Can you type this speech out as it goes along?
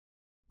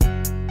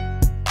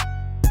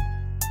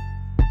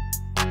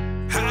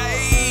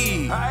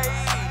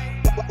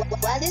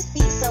Why this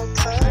beat so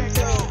calm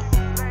to me?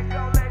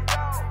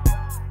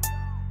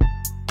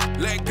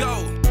 Let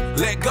go,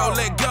 let go,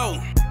 let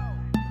go.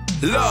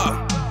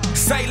 Love,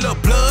 say lil'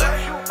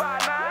 blood.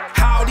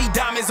 All these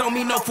diamonds on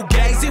me, no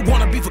fugazi.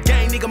 Wanna be for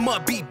gang, nigga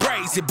must be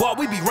brazy. Boy,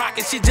 we be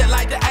rockin' shit just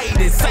like the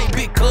 80s. Say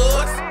big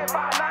cuz.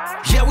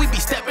 Yeah, we be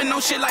steppin'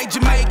 on shit like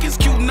Jamaicans.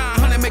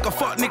 Q900 make a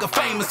fuck nigga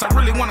famous. I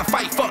really wanna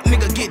fight, fuck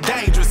nigga get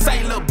dangerous.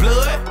 Say lil'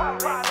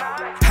 blood.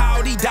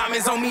 All these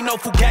diamonds on me, no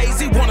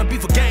fugazi. Wanna be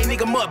for gang,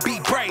 nigga must be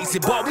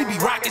brazy. Boy, we be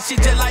rockin'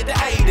 shit just like the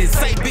 80s.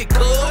 Say big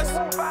cuz.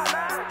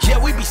 Yeah,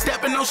 we be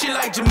steppin' on shit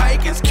like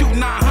Jamaicans.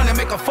 Q900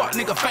 make a fuck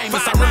nigga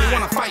famous. I really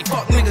wanna fight,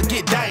 fuck nigga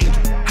get dangerous.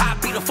 I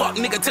beat a fuck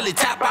nigga till he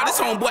tap out. His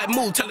homeboy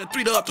move, tell the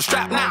 3 to up the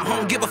strap now.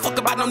 Don't give a fuck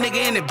about no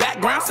nigga in the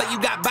background. Say you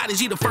got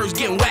bodies, you the first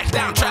getting whacked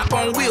down. Trap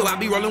on wheel, I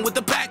be rolling with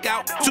the pack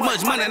out. Too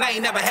much money, and I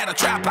ain't never had a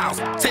trap house.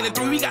 Say the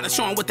 3, we gotta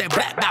show him what that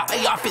black out.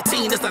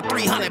 AR-15, that's a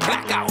 300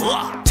 blackout.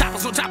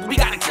 Choppers on chopper, we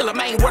gotta kill him.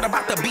 I ain't worried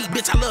about the beat,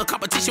 bitch. I love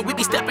competition. We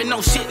be stepping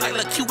on shit like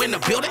Lil' Q in the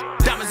building.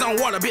 Diamonds on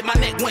water, bit my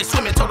neck went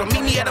swimming. Told him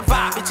meet me at the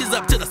vibe, bitches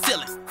up to the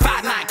ceiling.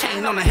 5'9"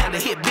 came on the had to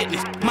hit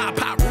Bidness. My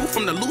pop roof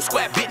from the loose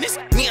square Bidness.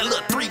 Me and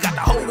Lil' 3 got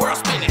the whole world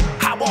spinning.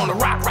 Hop on the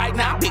rock right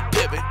now, big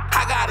pippin'.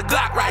 I got a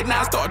Glock right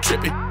now, start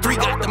tripping. 3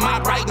 got the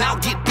mob right now,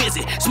 get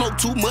busy. Smoke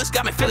too much,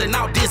 got me feeling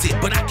all dizzy.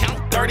 But I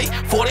count 30,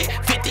 40,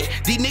 50.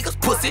 These niggas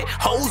pussy,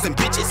 hoes and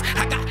bitches.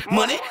 I got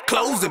money,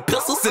 clothes and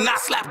pistols, and I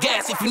slap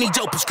gas if you need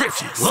your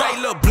prescription.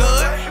 Say lil'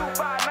 blood.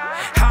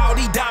 All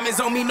these diamonds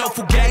on me, no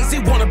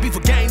fugazi. Wanna be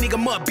for gang, nigga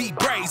must be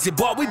brazy.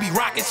 Boy, we be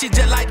rockin' shit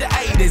just like the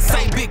 80s.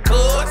 Say big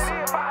cuz.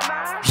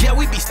 Yeah,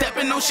 we be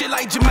steppin' on shit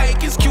like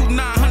Jamaicans.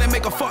 Q900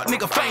 make a fuck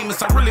nigga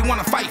famous. I really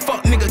wanna fight,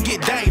 fuck nigga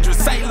get dangerous.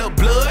 Say lil'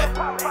 blood.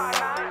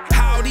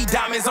 All these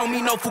diamonds on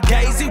me, no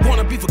fugazi.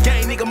 Wanna be for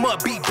gang, nigga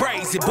must be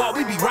brazy. Boy,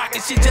 we be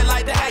rockin' shit just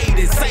like the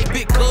 80s. Say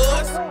big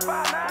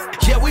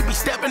cuz. Yeah, we be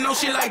steppin' on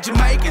shit like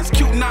Jamaicans.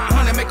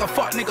 Q900 make a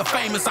fuck nigga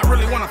famous. I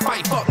really wanna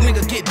fight, fuck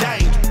nigga get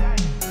dangerous.